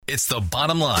It's The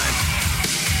Bottom Line.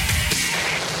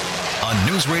 On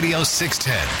News Radio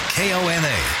 610,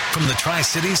 KONA. From the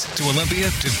Tri-Cities to Olympia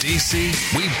to D.C.,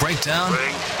 we break down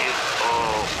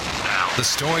the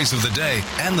stories of the day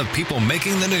and the people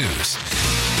making the news.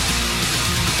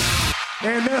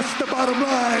 And that's the bottom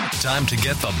line. Time to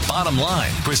get the bottom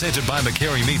line. Presented by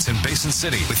McCary Meats in Basin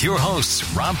City with your hosts,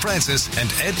 Rob Francis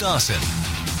and Ed Dawson.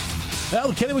 Well,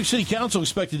 the Kennewick City Council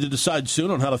expected to decide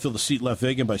soon on how to fill the seat left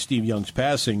vacant by Steve Young's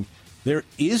passing. There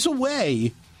is a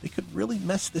way they could really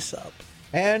mess this up.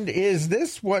 And is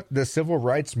this what the civil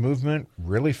rights movement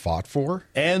really fought for?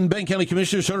 And Benton County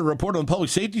Commissioners heard a report on the public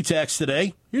safety tax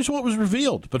today. Here's what was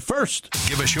revealed. But first,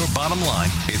 give us your bottom line.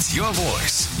 It's your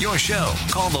voice, your show.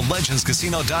 Call the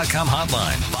legendscasino.com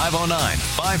hotline,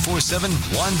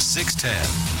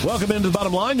 509-547-1610. Welcome into the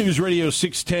Bottom Line, News Radio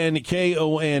 610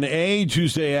 KONA,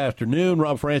 Tuesday afternoon.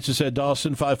 Rob Francis, Ed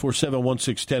Dawson,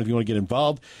 547-1610 if you want to get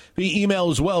involved. Via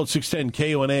email as well at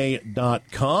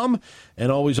 610KONA.com. And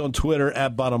always on Twitter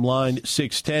at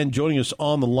BottomLine610. Joining us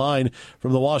on the line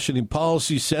from the Washington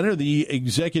Policy Center, the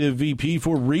Executive VP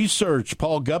for Research,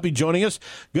 Paul Guppy, joining us.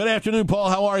 Good afternoon, Paul.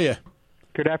 How are you?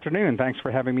 Good afternoon. Thanks for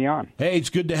having me on. Hey,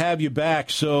 it's good to have you back.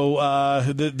 So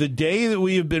the day that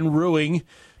we have been ruing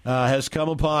has come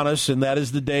upon us, and that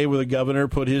is the day where the governor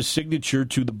put his signature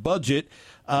to the budget,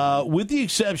 with the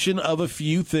exception of a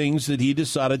few things that he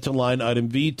decided to line item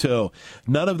veto.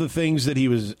 None of the things that he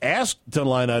was asked to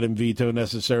line item veto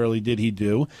necessarily did he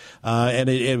do. And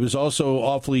it was also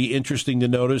awfully interesting to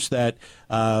notice that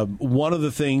one of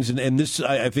the things, and this,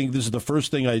 I think this is the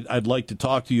first thing I'd like to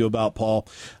talk to you about, Paul.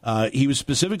 He was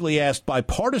specifically asked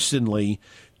bipartisanly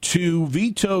to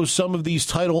veto some of these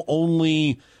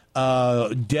title-only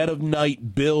dead of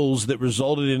night bills that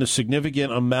resulted in a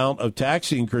significant amount of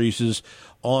tax increases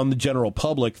on the general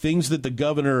public, things that the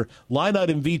governor line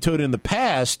item vetoed in the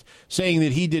past, saying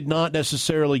that he did not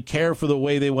necessarily care for the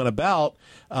way they went about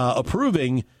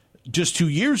approving just 2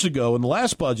 years ago in the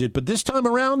last budget. But this time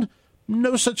around,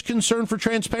 no such concern for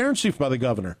transparency by the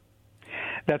governor.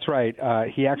 That's right.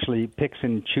 He actually picks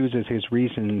and chooses his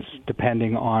reasons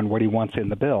depending on what he wants in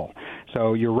the bill.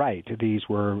 So you're right. These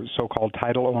were so-called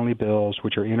title-only bills,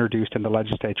 which are introduced in the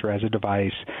legislature as a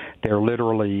device. They're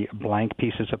literally blank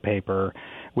pieces of paper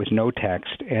with no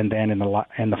text. And then in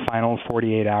the final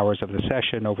 48 hours of the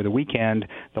session over the weekend,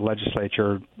 the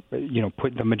legislature,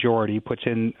 the majority puts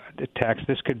in the text.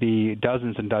 This could be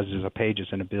dozens and dozens of pages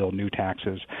in a bill, new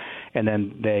taxes. And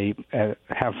then they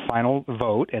have final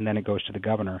vote, and then it goes to the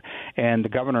governor. And the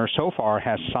governor so far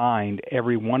has signed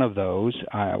every one of those,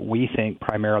 we think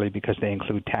primarily because they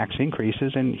include tax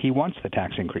increases, and he wants the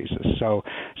tax increases. So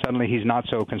suddenly he's not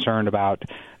so concerned about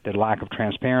the lack of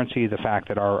transparency, the fact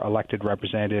that our elected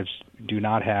representatives do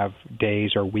not have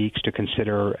days or weeks to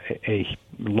consider a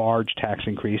large tax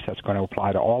increase that's going to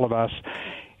apply to all of us.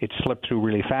 It slipped through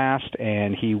really fast,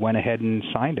 and he went ahead and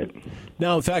signed it.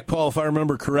 Now, in fact, Paul, if I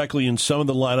remember correctly, in some of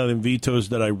the line item vetoes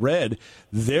that I read,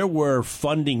 there were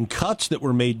funding cuts that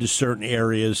were made to certain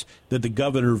areas that the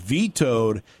governor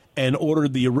vetoed and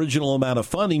ordered the original amount of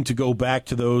funding to go back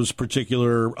to those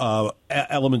particular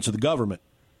elements of the government.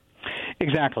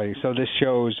 Exactly. So this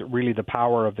shows really the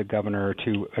power of the governor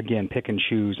to, again, pick and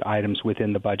choose items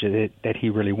within the budget that he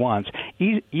really wants,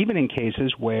 even in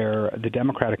cases where the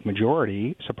Democratic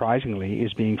majority, surprisingly,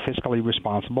 is being fiscally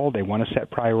responsible. They want to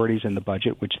set priorities in the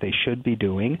budget, which they should be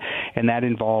doing, and that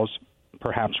involves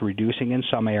perhaps reducing in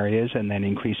some areas and then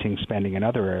increasing spending in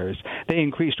other areas. They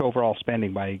increased overall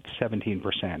spending by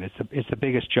 17%. It's the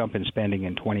biggest jump in spending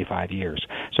in 25 years.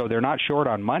 So they're not short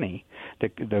on money.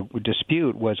 The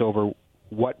dispute was over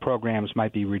what programs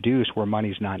might be reduced where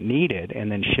money's not needed and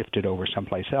then shifted over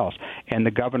someplace else. And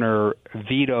the governor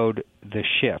vetoed the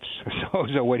shifts.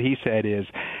 So what he said is,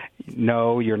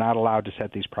 no, you're not allowed to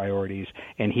set these priorities,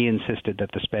 and he insisted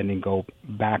that the spending go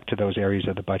back to those areas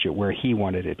of the budget where he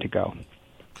wanted it to go.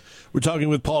 We're talking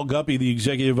with Paul Guppy, the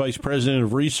Executive Vice President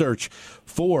of Research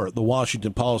for the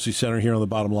Washington Policy Center here on the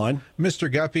Bottom Line.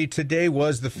 Mr. Guppy, today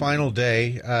was the final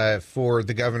day for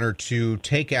the governor to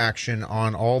take action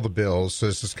on all the bills. So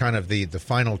this is kind of the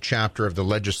final chapter of the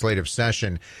legislative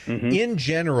session. Mm-hmm. In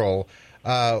general,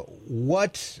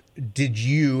 what did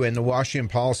you and the Washington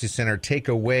Policy Center take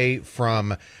away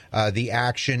from the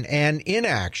action and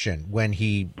inaction when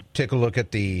he took a look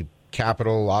at the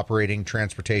capital operating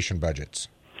transportation budgets?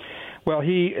 Well,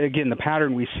 the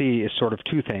pattern we see is sort of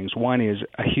two things. One is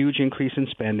a huge increase in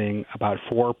spending, about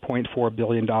 $4.4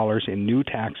 billion in new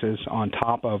taxes on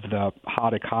top of the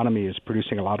hot economy is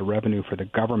producing a lot of revenue for the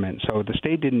government. So the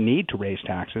state didn't need to raise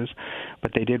taxes,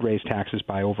 but they did raise taxes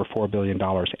by over $4 billion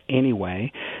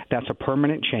anyway. That's a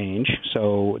permanent change,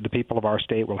 so the people of our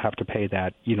state will have to pay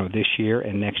that, this year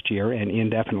and next year and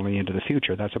indefinitely into the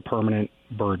future. That's a permanent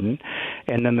burden.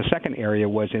 And then the second area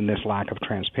was in this lack of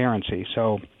transparency.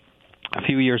 So a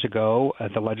few years ago,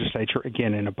 the legislature,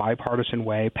 again, in a bipartisan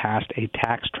way, passed a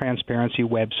tax transparency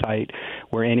website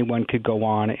where anyone could go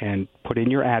on and put in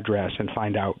your address and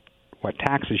find out what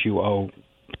taxes you owe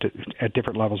at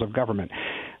different levels of government.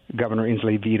 Governor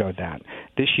Inslee vetoed that.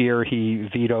 This year, he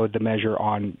vetoed the measure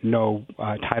on no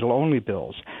title-only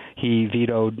bills. He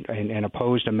vetoed and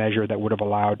opposed a measure that would have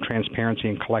allowed transparency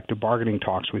in collective bargaining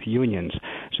talks with unions.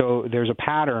 So there's a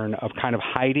pattern of kind of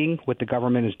hiding what the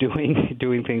government is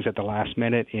doing things at the last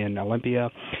minute in Olympia,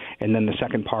 and then the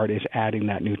second part is adding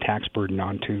that new tax burden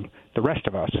onto the rest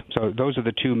of us. So those are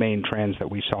the two main trends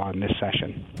that we saw in this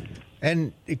session.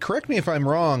 And correct me if I'm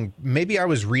wrong, maybe I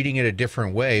was reading it a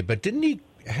different way, but didn't he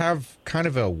have kind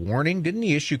of a warning? Didn't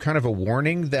he issue kind of a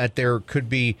warning that there could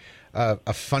be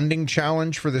a funding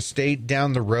challenge for the state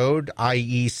down the road,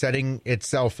 i.e. setting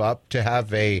itself up to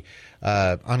have a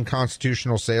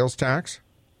unconstitutional sales tax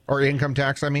or income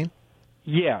tax, I mean?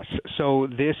 Yes. So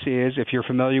this is, if you're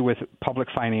familiar with public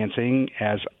financing,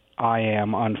 as I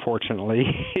am, unfortunately,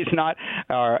 is not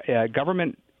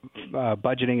government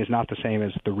budgeting is not the same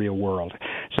as the real world.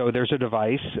 So there's a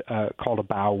device called a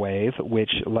bow wave, which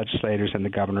legislators and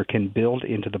the governor can build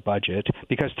into the budget,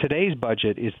 because today's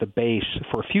budget is the base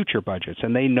for future budgets,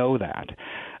 and they know that.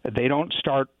 They don't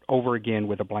start over again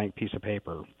with a blank piece of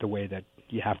paper the way that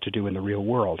you have to do in the real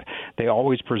world. They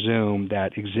always presume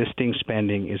that existing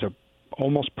spending is a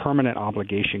almost permanent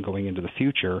obligation going into the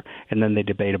future, and then they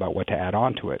debate about what to add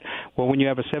on to it. Well, when you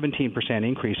have a 17%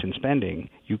 increase in spending,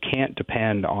 you can't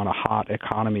depend on a hot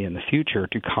economy in the future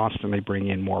to constantly bring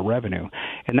in more revenue.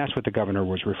 And that's what the governor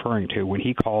was referring to when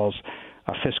he calls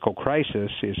a fiscal crisis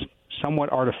is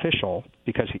somewhat artificial,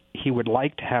 because he would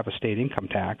like to have a state income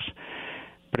tax.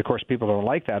 But, of course, people don't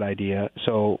like that idea.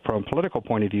 So from a political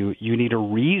point of view, you need a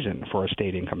reason for a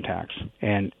state income tax.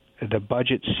 And the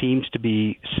budget seems to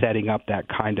be setting up that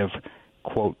kind of,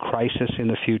 quote, crisis in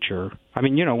the future. I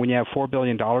mean, when you have $4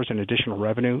 billion in additional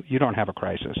revenue, you don't have a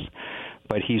crisis.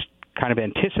 But he's kind of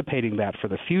anticipating that for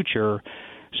the future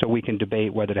so we can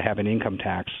debate whether to have an income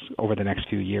tax over the next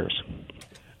few years.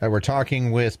 We're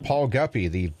talking with Paul Guppy,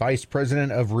 the Vice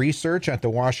President of Research at the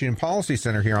Washington Policy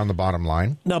Center here on The Bottom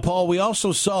Line. Now, Paul, we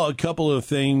also saw a couple of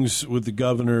things with the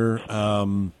governor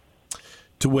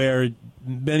to where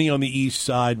many on the east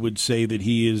side would say that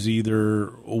he is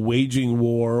either waging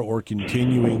war or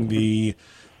continuing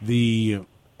the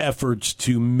efforts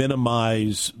to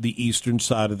minimize the eastern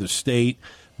side of the state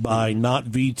by not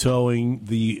vetoing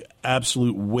the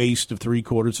absolute waste of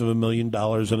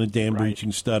 $750,000 on a dam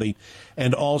breaching study,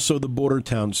 and also the border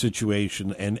town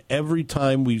situation. And every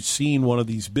time we've seen one of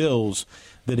these bills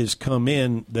that has come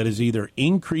in that has either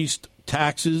increased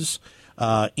taxes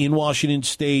in Washington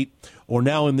State, or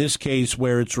now in this case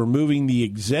where it's removing the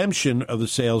exemption of the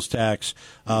sales tax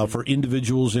for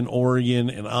individuals in Oregon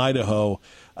and Idaho,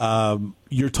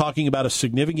 you're talking about a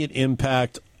significant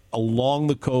impact along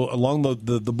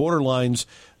the border lines,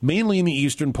 mainly in the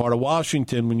eastern part of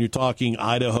Washington when you're talking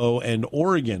Idaho and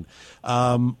Oregon.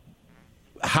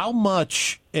 How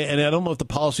much, and I don't know if the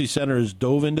Policy Center has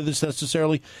dove into this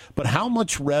necessarily, but how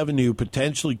much revenue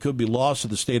potentially could be lost to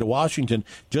the state of Washington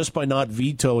just by not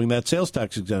vetoing that sales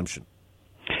tax exemption?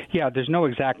 Yeah, there's no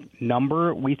exact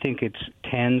number. We think it's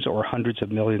tens or hundreds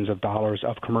of millions of dollars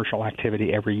of commercial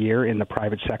activity every year in the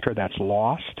private sector that's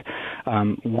lost.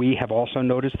 We have also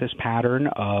noticed this pattern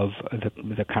of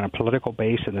the kind of political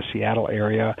base in the Seattle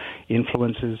area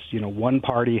influences. One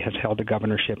party has held the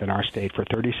governorship in our state for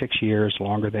 36 years,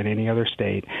 longer than any other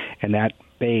state, and that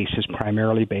base is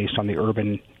primarily based on the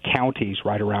urban counties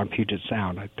right around Puget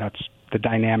Sound. That's the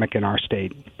dynamic in our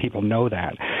state. People know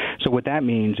that. So what that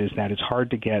means is that it's hard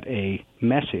to get a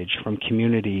message from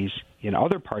communities in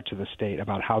other parts of the state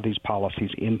about how these policies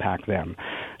impact them.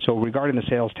 So regarding the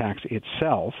sales tax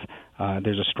itself,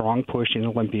 there's a strong push in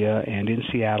Olympia and in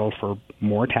Seattle for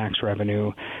more tax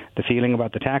revenue. The feeling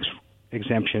about the tax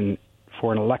exemption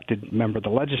for an elected member of the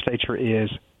legislature is,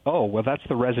 oh, well, that's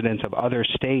the residents of other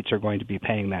states are going to be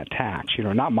paying that tax.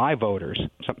 Not my voters,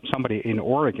 somebody in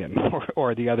Oregon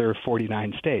or the other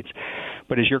 49 states.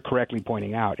 But as you're correctly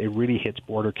pointing out, it really hits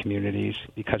border communities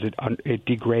because it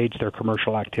degrades their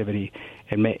commercial activity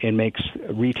and makes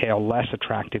retail less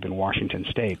attractive in Washington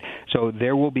State. So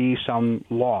there will be some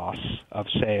loss of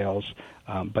sales,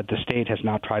 but the state has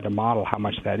not tried to model how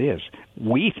much that is.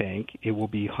 We think it will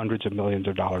be hundreds of millions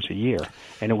of dollars a year,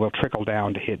 and it will trickle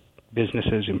down to hit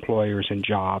businesses, employers, and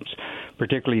jobs,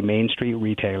 particularly Main Street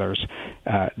retailers.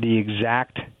 The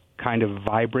exact kind of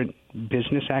vibrant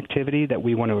business activity that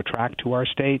we want to attract to our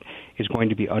state is going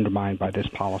to be undermined by this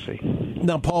policy.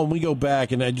 Now, Paul, when we go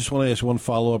back, and I just want to ask one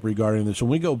follow-up regarding this.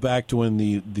 When we go back to when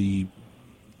the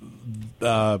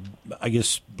I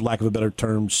guess, lack of a better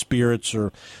term, spirits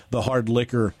or the hard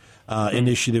liquor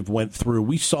initiative went through,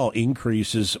 we saw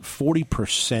increases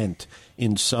 40%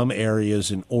 in some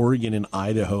areas in Oregon and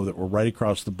Idaho that were right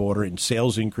across the border in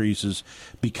sales increases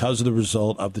because of the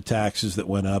result of the taxes that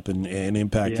went up and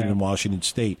impacted in Washington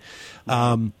State.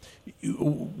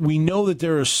 We know that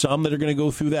there are some that are going to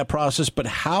go through that process, but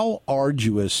how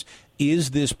arduous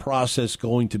is this process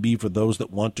going to be for those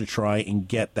that want to try and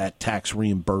get that tax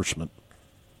reimbursement?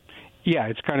 Yeah,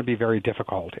 it's going to be very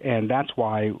difficult, and that's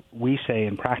why we say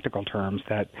in practical terms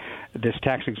that this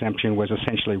tax exemption was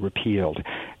essentially repealed.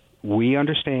 We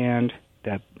understand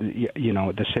that, you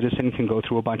know, the citizen can go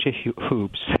through a bunch of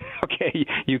hoops. Okay,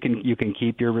 you can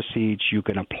keep your receipts, you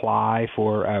can apply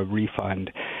for a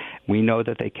refund. We know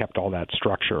that they kept all that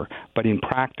structure, but in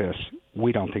practice,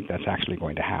 we don't think that's actually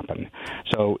going to happen.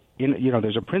 So,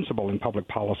 there's a principle in public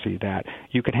policy that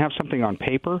you can have something on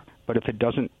paper, but if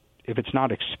it's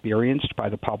not experienced by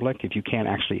the public, if you can't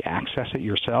actually access it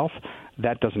yourself,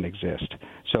 that doesn't exist.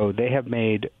 So they have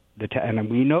made and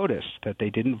we noticed that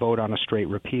they didn't vote on a straight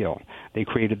repeal. They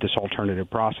created this alternative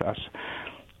process.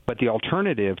 But the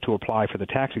alternative to apply for the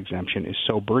tax exemption is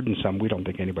so burdensome, we don't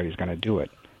think anybody's going to do it.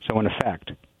 So in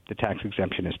effect, the tax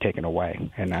exemption is taken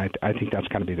away, and I think that's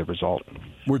going to be the result.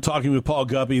 We're talking with Paul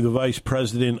Guppy, the Vice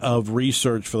President of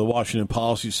Research for the Washington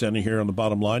Policy Center here on the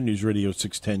Bottom Line, News Radio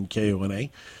 610 KONA.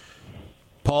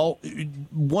 Paul,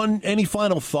 any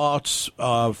final thoughts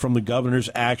from the governor's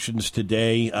actions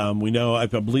today? We know, I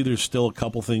believe there's still a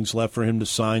couple things left for him to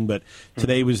sign, but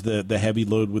today was the heavy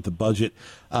load with the budget.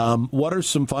 What are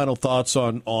some final thoughts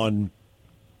on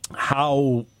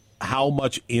how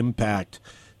much impact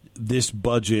this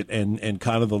budget and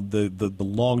kind of the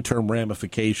long-term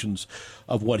ramifications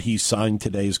of what he signed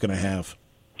today is going to have?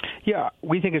 Yeah,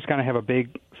 we think it's going to have a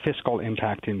big fiscal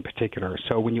impact in particular.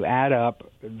 So when you add up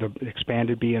the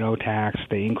expanded B&O tax,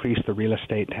 they increase the real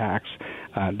estate tax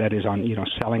that is on,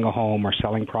 selling a home or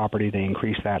selling property, they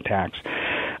increase that tax.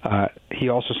 He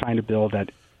also signed a bill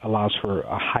that allows for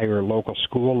a higher local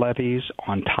school levies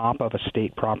on top of a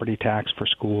state property tax for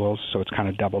schools, so it's kind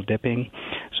of double dipping.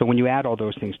 So when you add all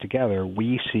those things together,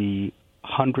 we see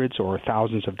hundreds or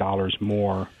thousands of dollars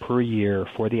more per year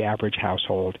for the average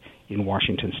household in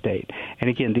Washington State. And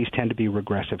again, these tend to be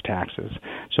regressive taxes.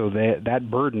 So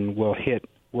that burden will hit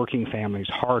working families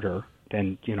harder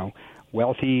than,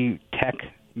 wealthy tech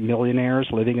millionaires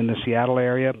living in the Seattle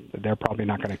area. They're probably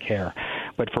not going to care.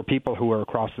 But for people who are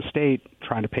across the state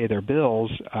trying to pay their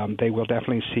bills, they will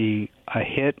definitely see a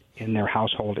hit in their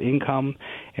household income,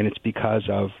 and it's because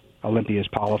of Olympia's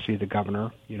policy. The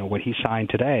governor, what he signed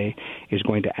today is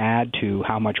going to add to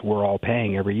how much we're all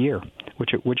paying every year,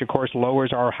 which of course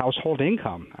lowers our household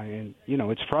income. I mean,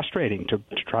 it's frustrating to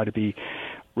try to be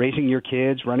raising your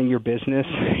kids, running your business,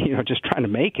 just trying to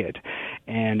make it.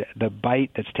 And the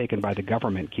bite that's taken by the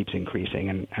government keeps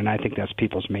increasing, and I think that's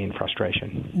people's main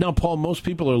frustration. Now, Paul, most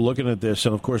people are looking at this,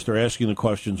 and of course they're asking the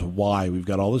questions, why? We've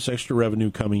got all this extra revenue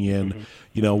coming in.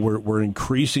 Mm-hmm. We're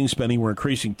increasing spending, we're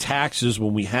increasing taxes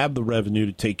when we have the revenue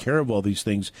to take care of all these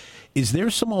things. Is there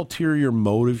some ulterior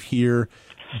motive here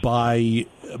by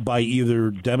either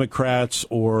Democrats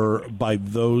or by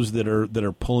those that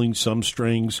are pulling some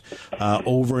strings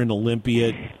over in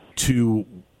Olympia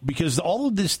because all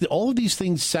of these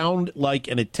things sound like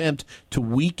an attempt to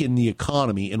weaken the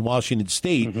economy in Washington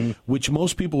State, mm-hmm. which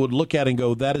most people would look at and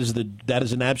go, that is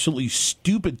an absolutely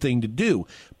stupid thing to do.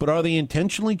 But are they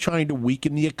intentionally trying to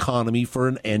weaken the economy for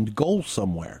an end goal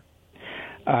somewhere?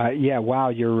 Wow,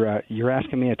 you're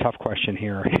asking me a tough question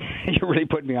here. You're really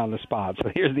putting me on the spot.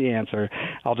 So here's the answer.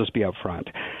 I'll just be upfront.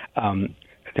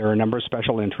 There are a number of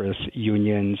special interests,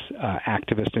 unions,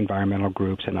 activist environmental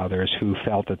groups, and others who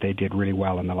felt that they did really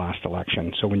well in the last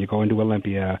election. So when you go into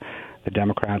Olympia, the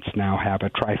Democrats now have a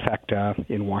trifecta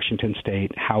in Washington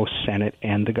State, House, Senate,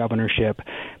 and the governorship,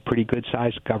 pretty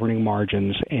good-sized governing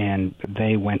margins, and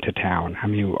they went to town. I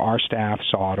mean, our staff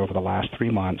saw it over the last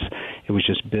 3 months. It was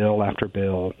just bill after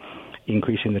bill,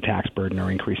 increasing the tax burden or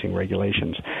increasing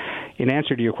regulations. in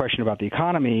answer to your question about the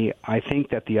economy, I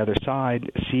think that the other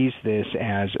side sees this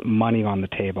as money on the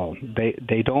table.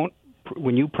 They don't,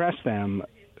 when you press them,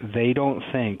 they don't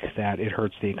think that it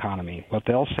hurts the economy. What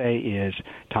they'll say is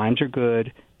times are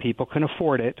good, people can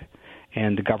afford it,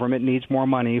 and the government needs more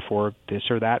money for this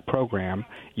or that program.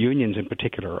 Unions in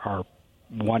particular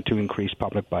want to increase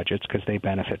public budgets because they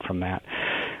benefit from that.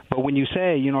 But when you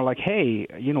say, like, hey,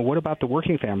 what about the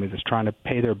working family that's trying to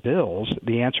pay their bills?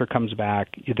 The answer comes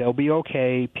back, they'll be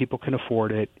okay, people can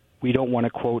afford it. We don't want to,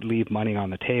 quote, leave money on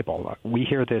the table. We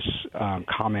hear this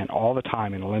comment all the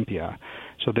time in Olympia.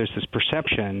 So there's this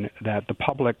perception that the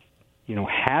public,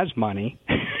 has money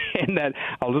and that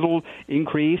a little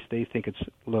increase, they think it's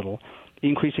little,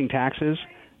 increasing taxes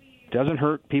doesn't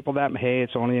hurt people that, hey,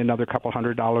 it's only another couple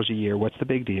 $100 a year. What's the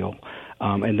big deal?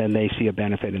 And then they see a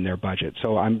benefit in their budget.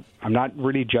 So I'm not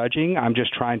really judging. I'm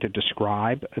just trying to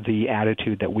describe the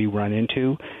attitude that we run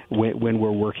into when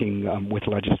we're working with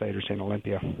legislators in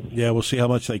Olympia. Yeah, we'll see how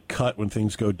much they cut when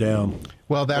things go down.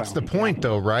 Well, that's the point,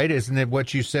 though, right? Isn't it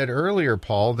what you said earlier,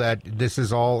 Paul, that this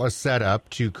is all a setup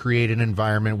to create an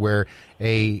environment where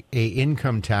a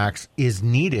income tax is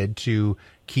needed to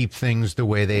keep things the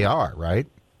way they are, right?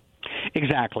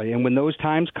 Exactly. And when those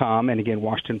times come, and again,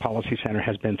 Washington Policy Center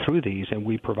has been through these, and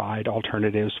we provide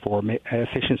alternatives for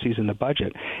efficiencies in the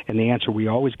budget. And the answer we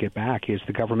always get back is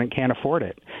the government can't afford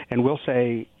it. And we'll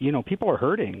say, people are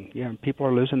hurting. People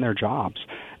are losing their jobs.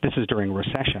 This is during a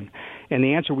recession. And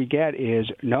the answer we get is,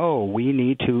 no, we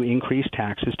need to increase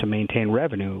taxes to maintain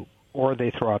revenue, or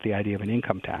they throw out the idea of an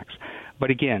income tax. But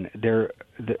again, the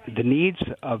needs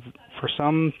for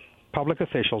some public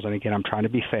officials, and again, I'm trying to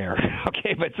be fair,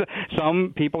 okay, but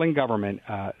some people in government,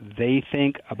 they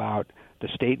think about the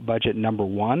state budget number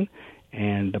one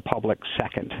and the public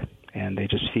second, and they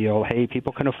just feel, hey,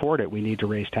 people can afford it, we need to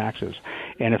raise taxes.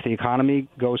 And if the economy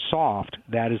goes soft,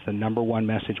 that is the number one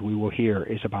message we will hear,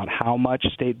 is about how much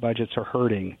state budgets are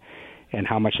hurting and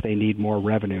how much they need more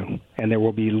revenue, and there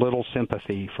will be little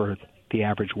sympathy for the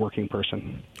average working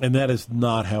person. And that is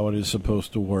not how it is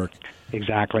supposed to work.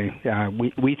 Exactly.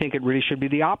 We think it really should be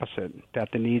the opposite, that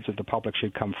the needs of the public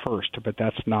should come first, but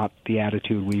that's not the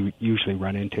attitude we usually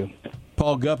run into.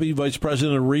 Paul Guppy, Vice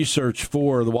President of Research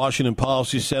for the Washington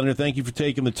Policy Center, thank you for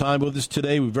taking the time with us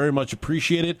today. We very much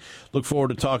appreciate it. Look forward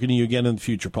to talking to you again in the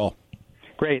future, Paul.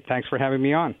 Great. Thanks for having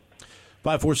me on.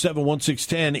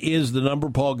 547-1610 is the number.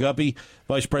 Paul Guppy,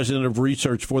 Vice President of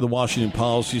Research for the Washington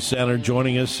Policy Center,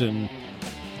 joining us. And,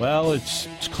 well, it's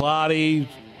cloudy, a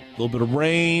little bit of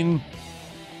rain.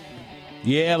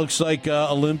 Yeah, looks like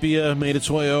Olympia made its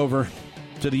way over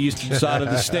to the eastern side of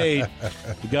the state.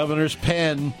 The governor's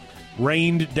pen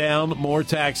rained down more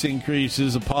tax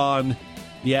increases upon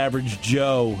the average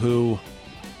Joe who...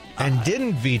 And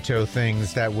didn't veto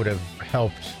things that would have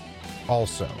helped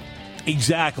also.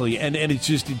 Exactly, and it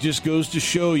just goes to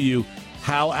show you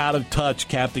how out of touch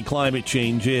Captain Climate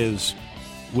Change is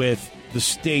with the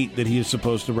state that he is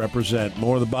supposed to represent.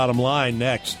 More of the bottom line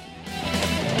next.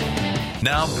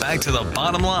 Now back to the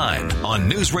bottom line on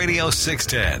News Radio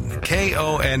 610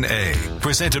 KONA.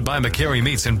 Presented by McCary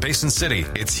Meats in Basin City.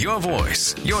 It's your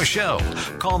voice, your show.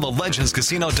 Call the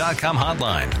legendscasino.com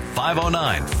hotline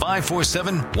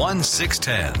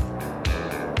 509-547-1610.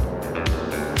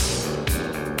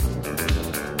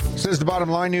 This is the Bottom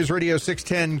Line, News Radio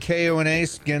 610 KONA.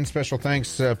 Again, special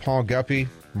thanks, Paul Guppy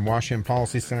from Washington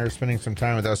Policy Center, spending some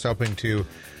time with us, helping to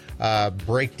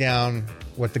break down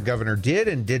what the governor did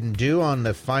and didn't do on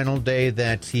the final day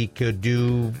that he could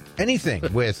do anything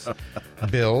with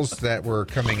bills that were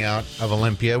coming out of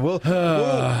Olympia. We're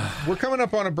coming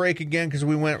up on a break again because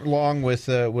we went long with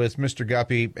Mr.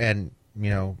 Guppy, and,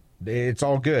 it's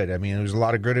all good. I mean, there's a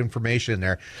lot of good information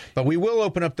there. But we will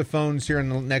open up the phones here in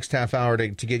the next half hour to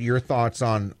get your thoughts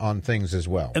on things as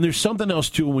well. And there's something else,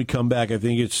 too, when we come back. I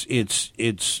think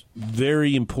it's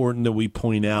very important that we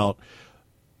point out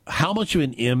how much of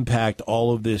an impact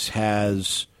all of this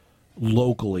has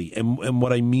locally. And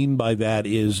what I mean by that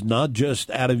is not just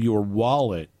out of your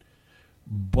wallet,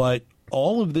 but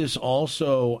all of this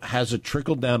also has a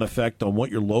trickle-down effect on what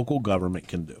your local government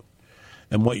can do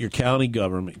and what your county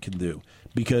government can do,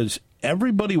 because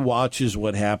everybody watches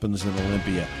what happens in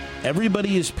Olympia.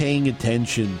 Everybody is paying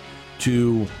attention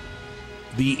to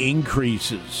the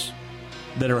increases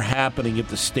that are happening at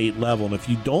the state level. And if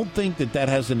you don't think that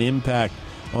has an impact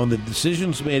on the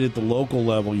decisions made at the local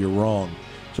level, you're wrong.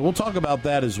 So we'll talk about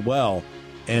that as well,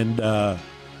 and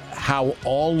how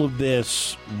all of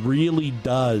this really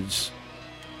does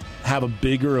have a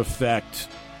bigger effect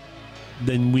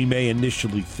than we may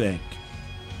initially think.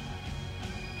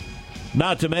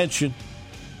 Not to mention,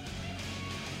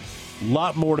 A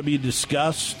lot more to be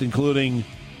discussed, including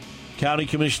county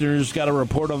commissioners got a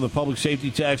report on the public safety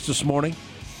tax this morning.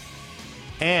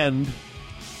 And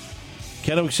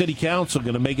Kennewick City Council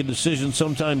going to make a decision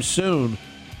sometime soon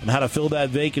on how to fill that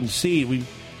vacant seat.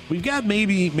 We've got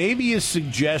maybe a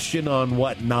suggestion on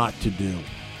what not to do.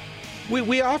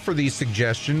 We offer these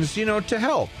suggestions, to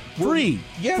help. Free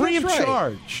of right.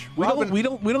 charge. We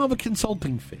don't have a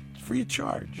consulting fee. It's free of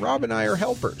charge. Rob and I are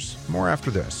helpers. More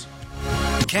after this.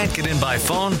 Can't get in by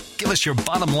phone? Give us your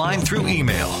bottom line through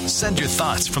email. Send your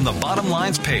thoughts from the Bottom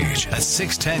Lines page at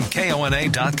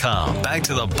 610KONA.com. Back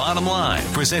to the Bottom Line,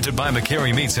 presented by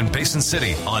McCary Meats in Basin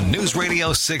City on News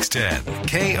Radio 610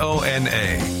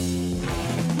 KONA.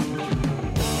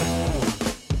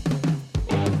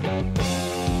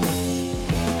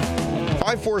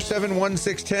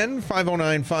 547-1610,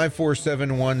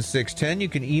 509-547-1610. You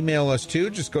can email us too.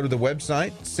 Just go to the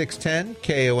website,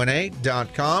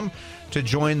 610KONA.com, to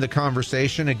join the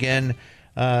conversation. Again,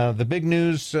 the big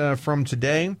news from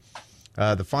today,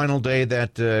 the final day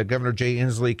that Governor Jay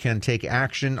Inslee can take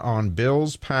action on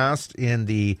bills passed in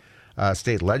the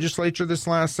state legislature this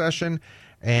last session.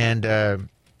 And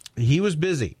he was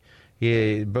busy,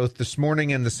 both this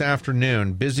morning and this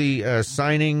afternoon, busy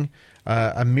signing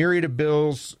a myriad of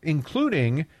bills,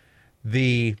 including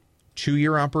the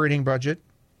 2-year operating budget,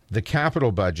 the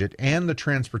capital budget, and the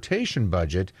transportation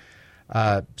budget.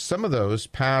 Some of those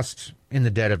passed in the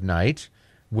dead of night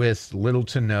with little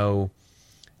to no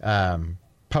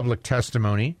public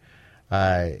testimony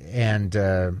and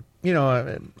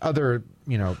other,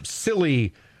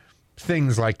 silly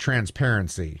things like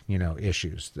transparency,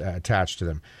 issues attached to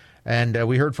them. And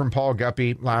we heard from Paul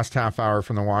Guppy last half hour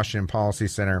from the Washington Policy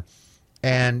Center.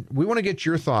 And we want to get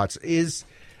your thoughts. Is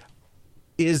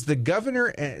the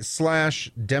governor /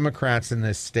 Democrats in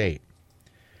this state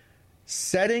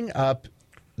setting up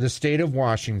the state of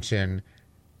Washington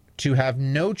to have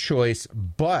no choice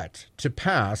but to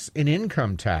pass an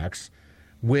income tax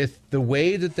with the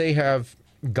way that they have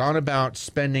gone about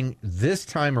spending this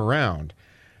time around,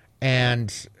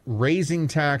 and raising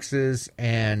taxes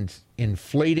and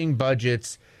inflating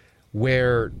budgets,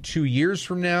 where 2 years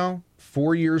from now,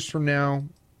 4 years from now,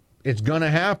 it's going to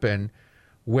happen,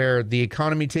 where the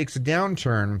economy takes a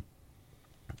downturn,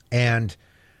 and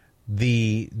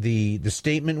the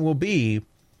statement will be,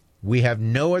 we have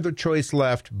no other choice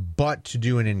left but to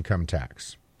do an income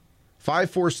tax.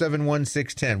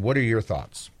 547-1610. What are your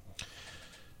thoughts?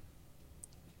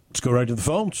 Let's go right to the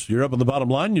phones. You're up on the Bottom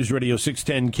Line, News Radio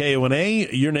 610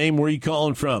 KONA. Your name, where are you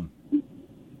calling from?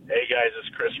 Hey, guys, it's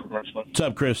Chris from Richland. What's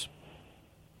up, Chris?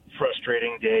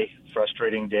 Frustrating day.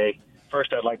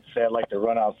 First, I'd like to say I'd like to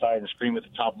run outside and scream at the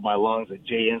top of my lungs that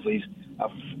Jay Inslee's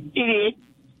an idiot.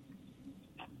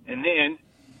 And then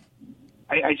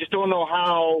I just don't know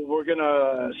how we're going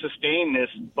to sustain this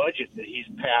budget that he's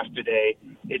passed today.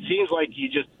 It seems like he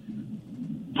just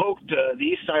poked the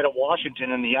east side of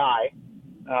Washington in the eye.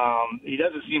 He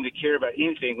doesn't seem to care about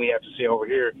anything we have to say over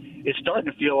here. It's starting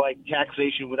to feel like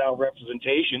taxation without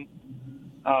representation.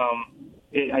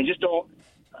 I just don't.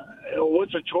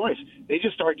 What's a choice? They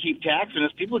just keep taxing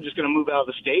us. People are just going to move out of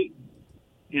the state.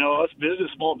 Us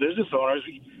small business owners,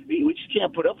 we just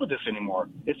can't put up with this anymore.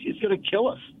 It's going to kill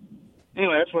us.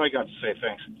 Anyway, that's what I got to say.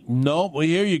 Thanks. No, we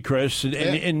hear you, Chris,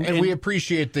 and we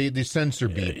appreciate the censor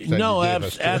beat. No,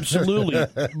 absolutely.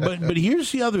 but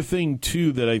here's the other thing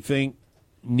too that I think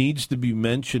needs to be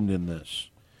mentioned in this.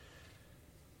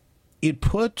 It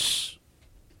puts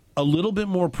a little bit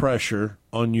more pressure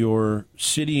on your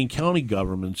city and county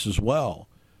governments as well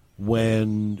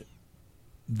when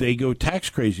they go tax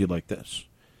crazy like this,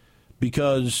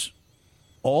 because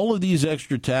all of these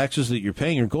extra taxes that you're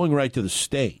paying are going right to the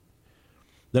state.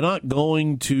 They're not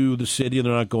going to the city, and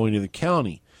they're not going to the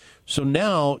county. So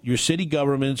now your city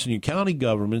governments and your county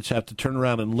governments have to turn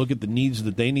around and look at the needs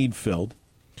that they need filled.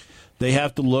 They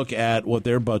have to look at what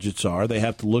their budgets are. They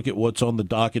have to look at what's on the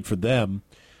docket for them.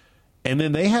 And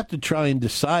then they have to try and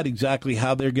decide exactly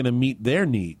how they're going to meet their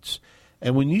needs.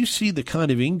 And when you see the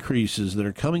kind of increases that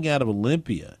are coming out of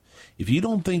Olympia, if you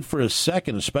don't think for a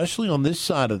second, especially on this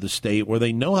side of the state where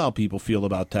they know how people feel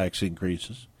about tax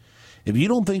increases, if you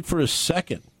don't think for a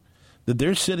second that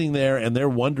they're sitting there and they're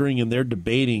wondering and they're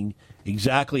debating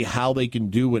exactly how they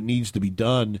can do what needs to be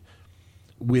done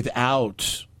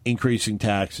without increasing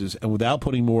taxes and without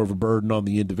putting more of a burden on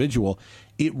the individual,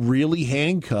 it really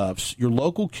handcuffs your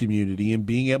local community in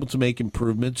being able to make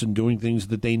improvements and doing things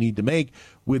that they need to make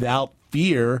without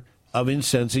fear of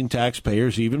incensing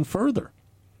taxpayers even further.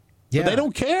 Yeah. But they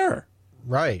don't care.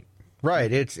 Right.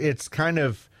 It's kind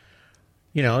of,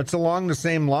 it's along the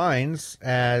same lines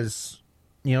as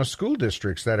school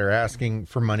districts that are asking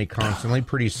for money constantly.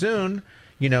 Pretty soon,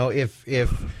 if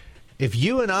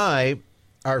you and I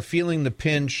are feeling the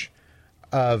pinch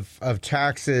of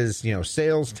taxes,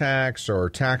 sales tax or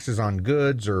taxes on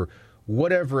goods or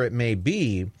whatever it may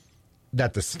be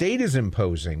that the state is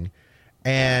imposing,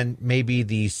 and maybe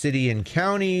the city and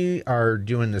county are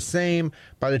doing the same,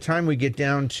 by the time we get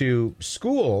down to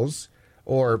schools,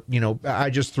 or I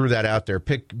just threw that out there.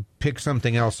 Pick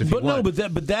something else if you want.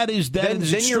 But that is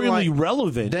extremely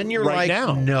relevant. Then you're right like,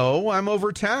 now. no, I'm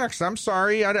overtaxed. I'm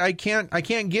sorry, I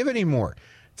can't give anymore.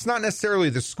 It's not necessarily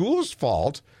the school's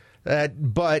fault,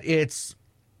 but it's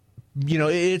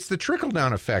it's the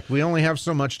trickle-down effect. We only have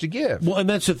so much to give. Well, and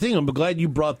that's the thing. I'm glad you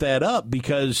brought that up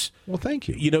because, well, thank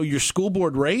you. Your school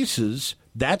board races,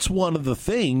 that's one of the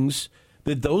things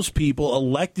that those people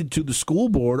elected to the school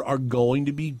board are going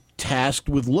to be tasked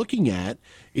with looking at,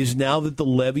 is now that the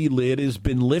levy lid has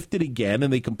been lifted again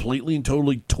and they completely and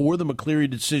totally tore the McCleary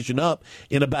decision up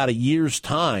in about a year's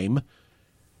time,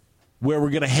 where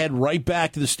we're going to head right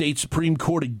back to the state Supreme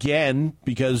Court again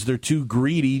because they're too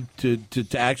greedy to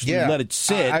actually let it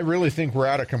sit. I really think we're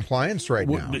out of compliance right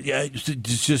now. Yeah,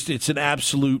 it's an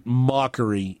absolute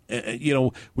mockery. We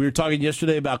were talking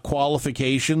yesterday about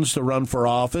qualifications to run for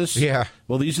office. Yeah.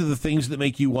 Well, these are the things that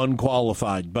make you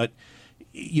unqualified. But,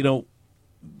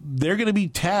 they're going to be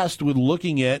tasked with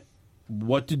looking at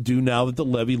what to do now that the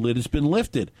levy lid has been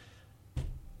lifted.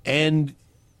 And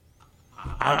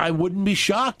I wouldn't be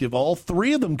shocked if all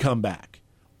three of them come back,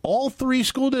 all three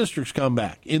school districts come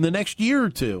back in the next year or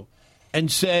two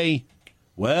and say,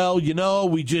 well,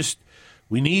 we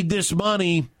need this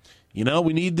money.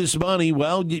 We need this money.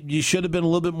 Well, you should have been a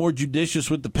little bit more judicious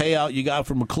with the payout you got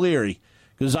from McCleary,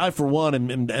 because I, for one,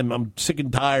 am sick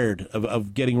and tired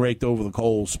of getting raked over the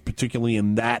coals, particularly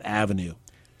in that avenue.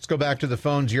 Let's go back to the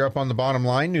phones. You're up on the bottom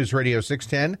line. News Radio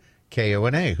 610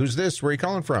 KONA. Who's this? Where are you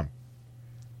calling from?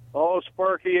 Oh,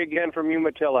 Sparky again from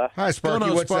Umatilla. Hi, Sparky.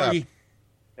 What's Sparky? up?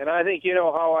 And I think you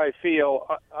know how I feel.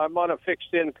 I'm on a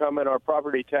fixed income, and our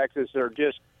property taxes are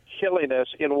just killing us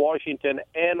in Washington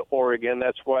and Oregon.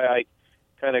 That's why I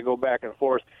kind of go back and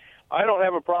forth. I don't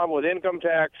have a problem with income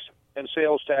tax and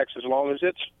sales tax as long as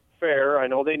it's fair. I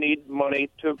know they need money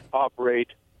to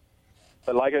operate.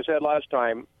 But like I said last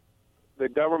time, the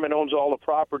government owns all the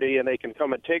property, and they can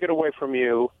come and take it away from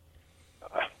you.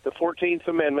 The 14th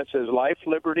Amendment says life,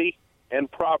 liberty, and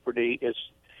property.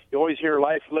 You always hear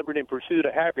life, liberty, and pursuit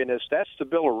of happiness. That's the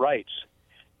Bill of Rights.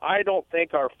 I don't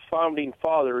think our founding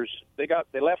fathers, they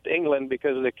left England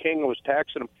because the king was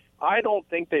taxing them. I don't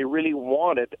think they really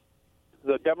wanted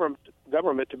the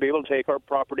government to be able to take our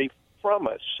property from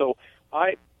us. So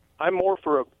I'm more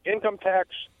for an income tax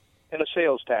and a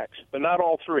sales tax, but not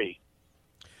all three.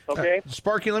 Okay?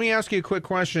 Sparky, let me ask you a quick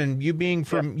question. You being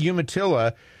from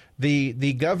Umatilla,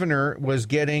 the governor was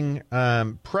getting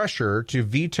pressure to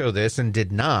veto this and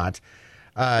did not.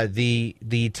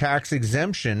 The tax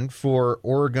exemption for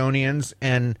Oregonians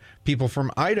and people from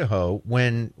Idaho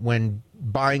when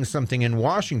buying something in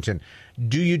Washington.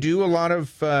 Do you do a lot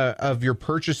of your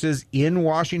purchases in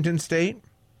Washington State?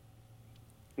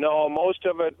 No, most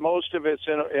of it's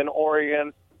in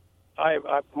Oregon.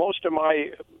 Most of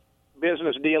my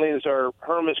business dealings are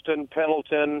Hermiston,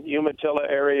 Pendleton, Umatilla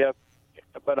area.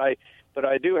 But I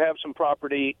do have some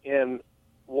property in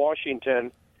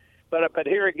Washington. But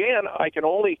here again, I can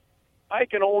only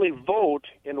vote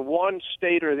in one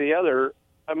state or the other.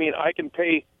 I mean, I can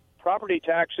pay property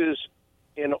taxes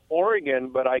in Oregon,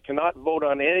 but I cannot vote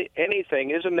on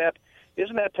anything. Isn't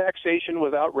that taxation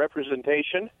without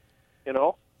representation?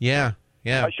 Yeah.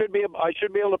 I should be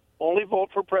able to only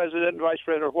vote for president, vice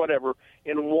president, or whatever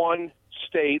in one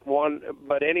state.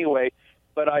 But anyway.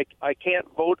 But I can't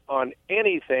vote on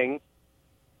anything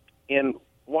in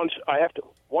one. I have to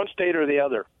one state or the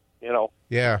other.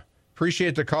 Yeah,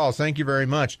 appreciate the call. Thank you very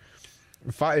much.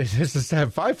 This is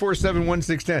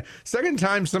 547-1610. Second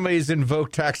time somebody's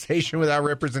invoked taxation without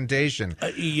representation.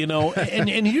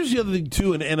 And here's the other thing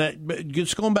too. And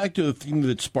just going back to the thing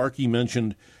that Sparky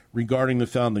mentioned regarding the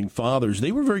founding fathers,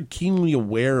 they were very keenly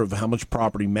aware of how much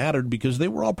property mattered because they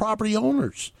were all property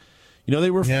owners.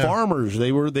 They were farmers.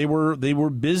 They were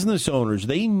business owners.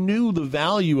 They knew the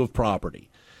value of property.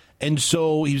 And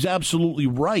so he's absolutely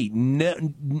right.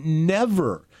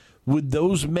 Never would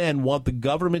those men want the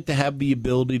government to have the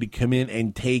ability to come in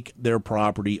and take their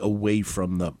property away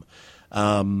from them.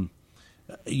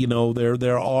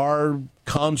 There are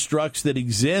constructs that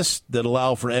exist that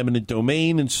allow for eminent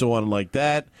domain and so on like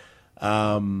that.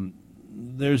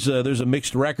 There's a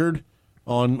mixed record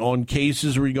on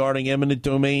cases regarding eminent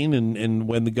domain and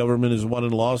when the government has won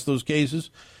and lost those cases.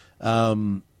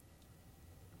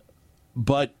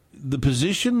 But the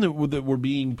position that we're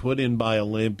being put in by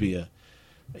Olympia,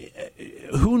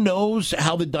 who knows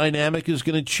how the dynamic is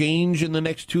going to change in the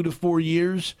next 2 to 4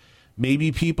 years?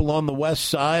 Maybe people on the west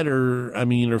side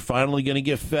are finally going to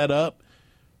get fed up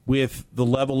with the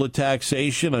level of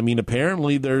taxation. I mean,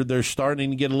 apparently they're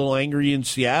starting to get a little angry in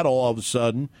Seattle all of a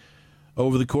sudden.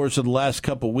 Over the course of the last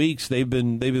couple of weeks, they've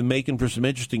been making for some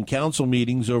interesting council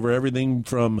meetings over everything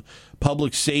from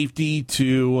public safety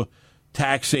to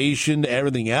taxation to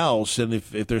everything else. And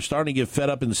if they're starting to get fed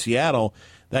up in Seattle,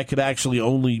 that could actually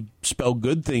only spell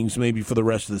good things maybe for the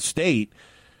rest of the state.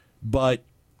 But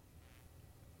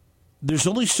there's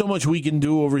only so much we can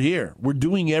do over here. We're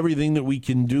doing everything that we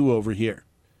can do over here.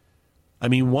 I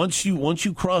mean, once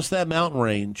you cross that mountain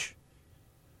range,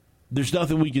 there's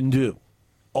nothing we can do.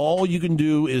 All you can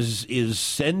do is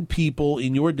send people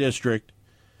in your district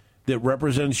that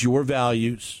represents your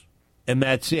values, and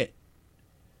that's it.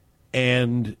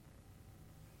 And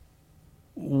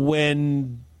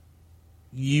when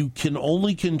you can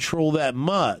only control that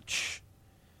much,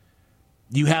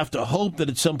 you have to hope that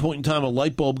at some point in time a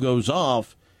light bulb goes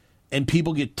off and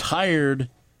people get tired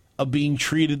of being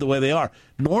treated the way they are.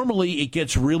 Normally, it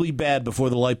gets really bad before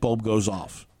the light bulb goes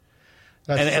off.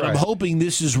 And I'm hoping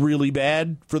this is really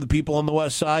bad for the people on the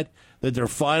west side, that they're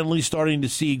finally starting to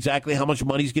see exactly how much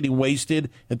money's getting wasted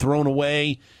and thrown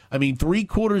away. I mean,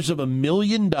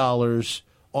 $750,000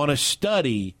 on a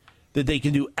study that they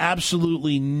can do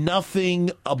absolutely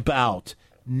nothing about.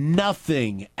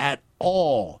 Nothing at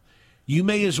all. You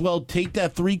may as well take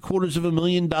that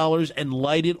 $750,000 and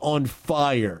light it on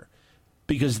fire,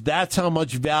 because that's how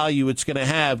much value it's going to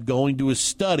have going to a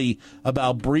study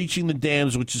about breaching the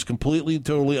dams, which is completely and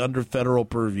totally under federal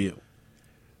purview.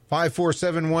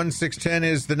 547-1610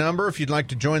 is the number. If you'd like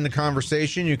to join the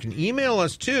conversation, you can email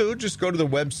us too. Just go to the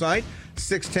website,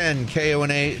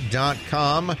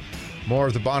 610kona.com. More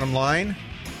of the bottom line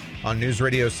on News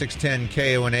Radio 610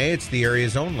 KONA. It's the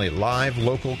area's only live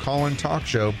local call-in talk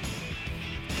show.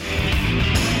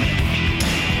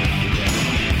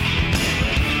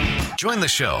 Join the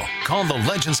show. Call the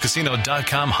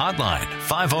legendscasino.com hotline,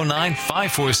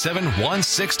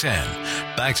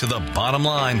 509-547-1610. Back to the bottom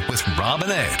line with Rob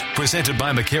and Ed, presented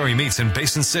by McCary Meats in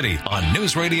Basin City on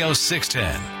News Radio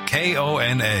 610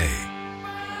 KONA.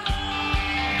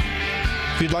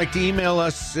 If you'd like to email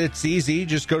us, it's easy.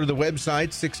 Just go to the website,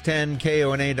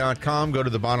 610kona.com. Go to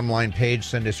the bottom line page.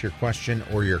 Send us your question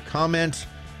or your comment.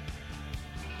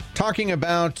 Talking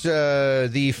about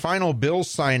the final bill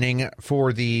signing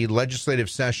for the legislative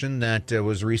session that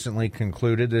was recently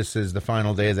concluded. This is the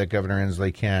final day that Governor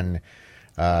Inslee can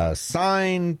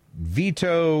sign,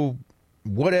 veto,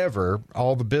 whatever,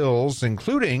 all the bills,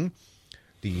 including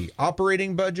the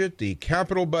operating budget, the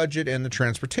capital budget, and the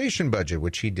transportation budget,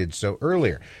 which he did so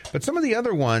earlier. But some of the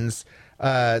other ones,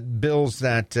 bills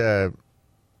that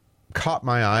caught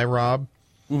my eye, Rob,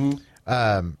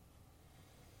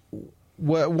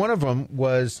 one of them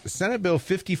was Senate Bill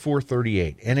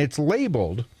 5438, and it's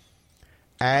labeled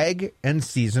Ag and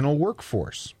Seasonal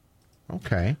Workforce.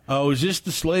 Okay. Oh, is this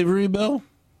the slavery bill?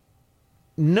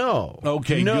 No.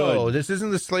 Okay, no, good. This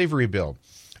isn't the slavery bill.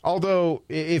 Although,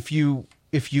 if you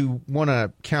want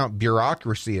to count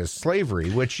bureaucracy as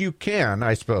slavery, which you can,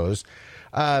 I suppose,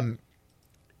 on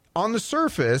the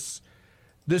surface,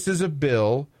 this is a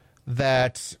bill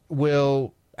that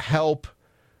will help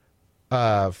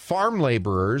farm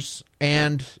laborers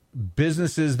and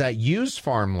businesses that use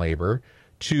farm labor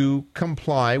to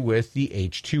comply with the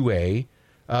H-2A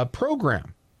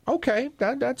program. Okay,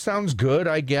 that sounds good,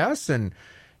 I guess. And,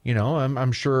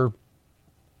 I'm sure,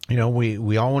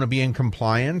 we all want to be in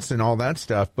compliance and all that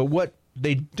stuff. But what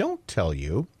they don't tell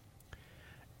you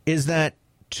is that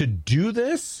to do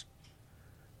this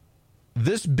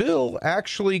bill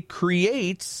actually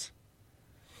creates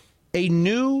a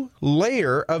new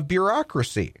layer of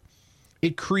bureaucracy.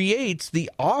 It creates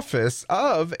the Office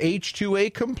of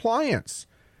H-2A Compliance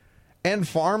and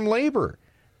Farm Labor,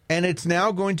 and it's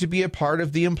now going to be a part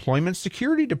of the Employment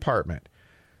Security Department.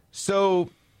 So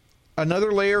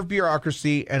another layer of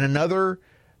bureaucracy and another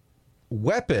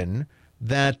weapon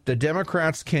that the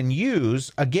Democrats can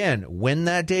use, again, when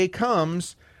that day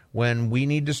comes, when we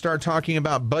need to start talking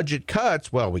about budget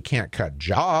cuts. Well, we can't cut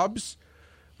jobs.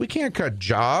 We can't cut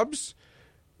jobs.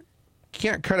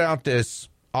 Can't cut out this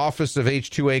Office of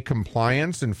H-2A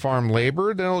Compliance and Farm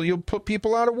Labor. You'll put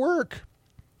people out of work.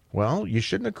 Well, you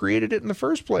shouldn't have created it in the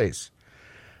first place.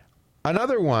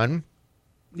 Another one.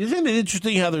 Isn't it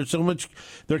interesting how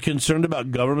they're concerned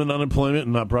about government unemployment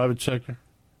and not private sector?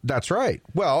 That's right.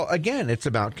 Well, again, it's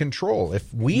about control.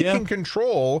 If we can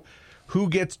control who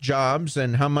gets jobs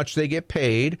and how much they get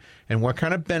paid and what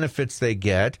kind of benefits they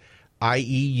get, i.e.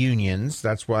 unions.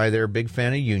 That's why they're a big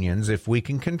fan of unions. If we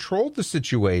can control the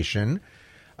situation,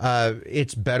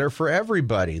 it's better for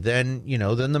everybody. Then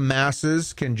the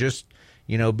masses can just,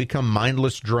 become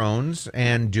mindless drones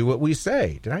and do what we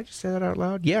say. Did I just say that out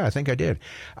loud? Yeah, I think I did.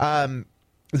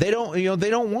 They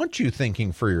don't want you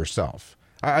thinking for yourself.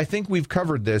 I think we've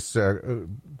covered this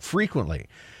frequently.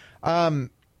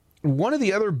 One of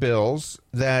the other bills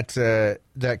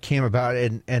that came about,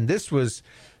 and this was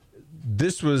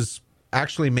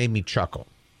actually made me chuckle.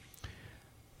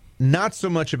 Not so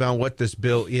much about what this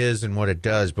bill is and what it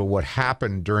does, but what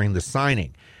happened during the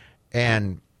signing.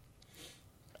 And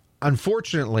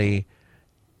unfortunately,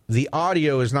 the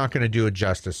audio is not going to do it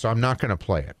justice, so I'm not going to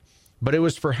play it. But it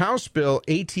was for House Bill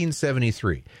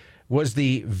 1873, was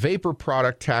the vapor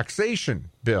product taxation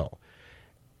bill.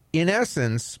 In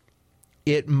essence,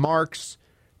 it marks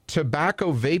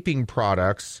tobacco vaping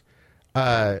products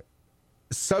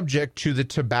subject to the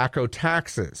tobacco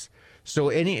taxes. So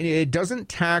it doesn't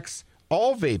tax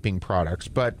all vaping products,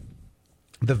 but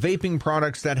the vaping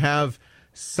products that have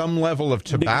some level of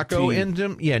tobacco in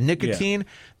them, nicotine,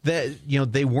 that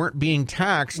they weren't being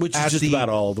taxed, which is just about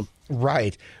all of them,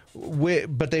 right?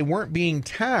 But they weren't being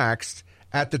taxed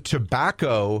at the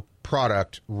tobacco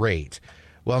product rate.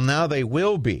 Well, now they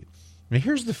will be. Now,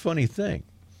 here's the funny thing.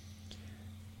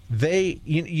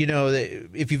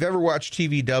 If you've ever watched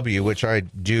TVW, which I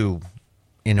do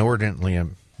inordinately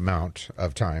amount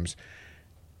of times,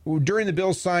 during the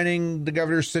bill signing, the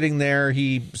governor's sitting there.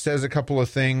 He says a couple of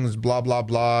things, blah, blah,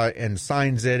 blah, and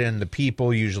signs it. And the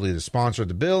people, usually the sponsor of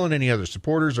the bill and any other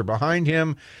supporters, are behind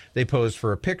him. They pose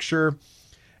for a picture.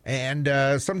 And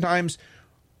sometimes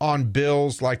on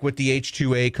bills, like with the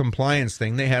H-2A compliance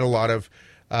thing, they had a lot of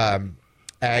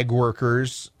ag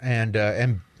workers and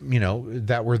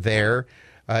that were there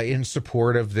in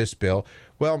support of this bill.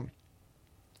 Well,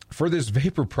 for this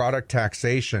vapor product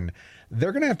taxation,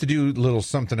 they're going to have to do a little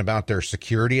something about their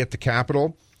security at the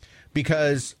Capitol,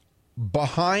 because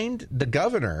behind the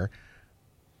governor,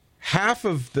 half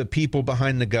of the people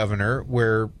behind the governor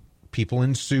were people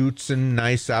in suits and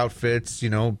nice outfits,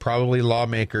 probably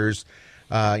lawmakers,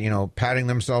 patting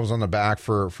themselves on the back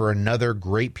for another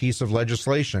great piece of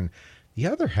legislation. The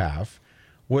other half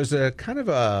was a kind of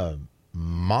a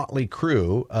motley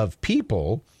crew of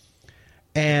people.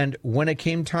 And when it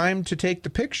came time to take the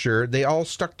picture, they all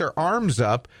stuck their arms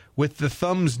up with the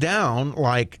thumbs down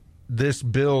like this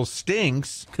bill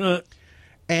stinks.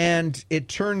 And it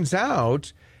turns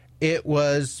out it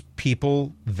was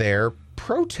people there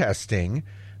protesting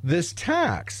this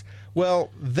tax. Well,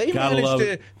 they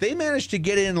managed to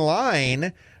get in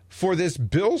line for this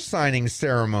bill signing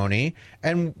ceremony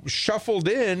and shuffled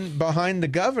in behind the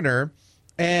governor,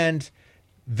 and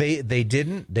they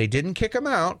didn't kick him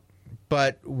out.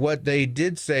 But what they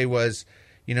did say was,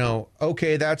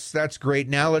 okay, that's great.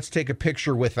 Now let's take a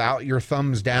picture without your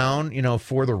thumbs down,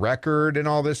 for the record and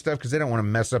all this stuff, because they don't want to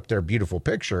mess up their beautiful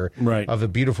picture of a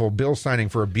beautiful bill signing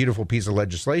for a beautiful piece of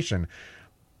legislation.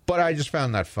 But I just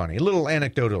found that funny. A little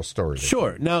anecdotal story.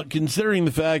 Sure. Now, considering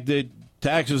the fact that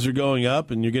taxes are going up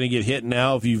and you're going to get hit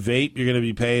now, if you vape, you're going to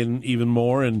be paying even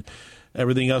more, and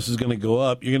everything else is going to go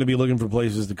up, you're going to be looking for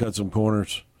places to cut some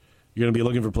corners. You're going to be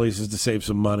looking for places to save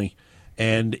some money.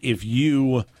 And if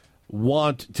you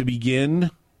want to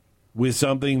begin with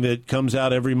something that comes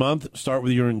out every month, start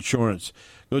with your insurance.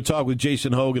 Go talk with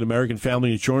Jason Hogue at American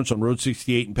Family Insurance on Road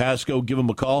 68 in Pasco. Give them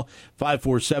a call,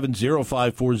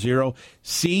 547-0540.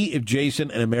 See if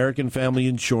Jason and American Family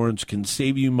Insurance can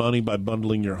save you money by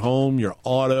bundling your home, your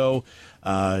auto.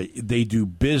 They do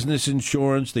business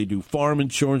insurance. They do farm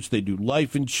insurance. They do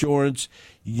life insurance.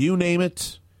 You name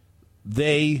it,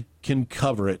 they can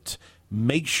cover it.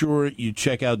 Make sure you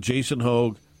check out Jason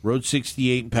Hogue, Road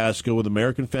 68 in Pasco with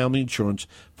American Family Insurance,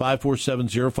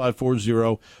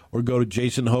 547-0540, or go to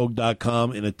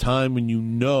jasonhogue.com. In a time when you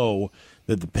know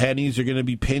that the pennies are going to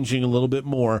be pinching a little bit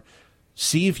more,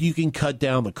 see if you can cut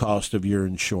down the cost of your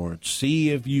insurance. See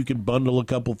if you can bundle a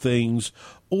couple things,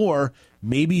 or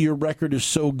maybe your record is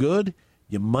so good,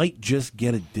 you might just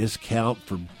get a discount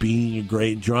for being a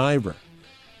great driver.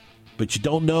 But you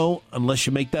don't know unless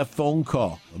you make that phone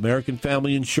call. American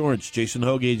Family Insurance, Jason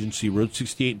Hogue Agency, Road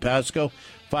 68 in Pasco,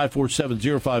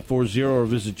 547-0540, or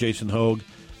visit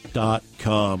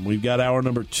jasonhogue.com. We've got hour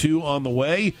number 2 on the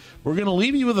way. We're going to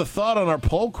leave you with a thought on our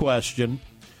poll question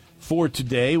for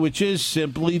today, which is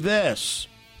simply this.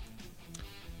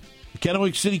 The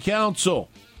Kennewick City Council,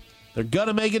 they're going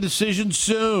to make a decision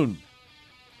soon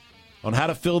on how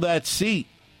to fill that seat.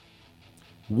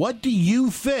 What do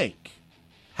you think?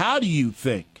 How do you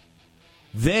think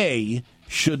they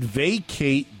should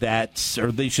vacate that,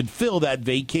 or they should fill that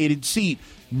vacated seat,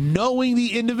 knowing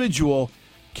the individual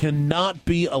cannot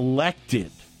be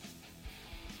elected.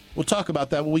 We'll talk about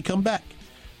that when we come back.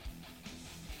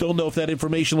 Don't know if that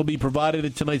information will be provided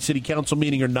at tonight's City Council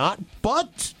meeting or not,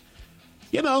 but,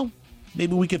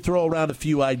 maybe we could throw around a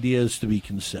few ideas to be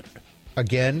considered.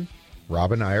 Again,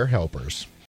 Rob and I are helpers.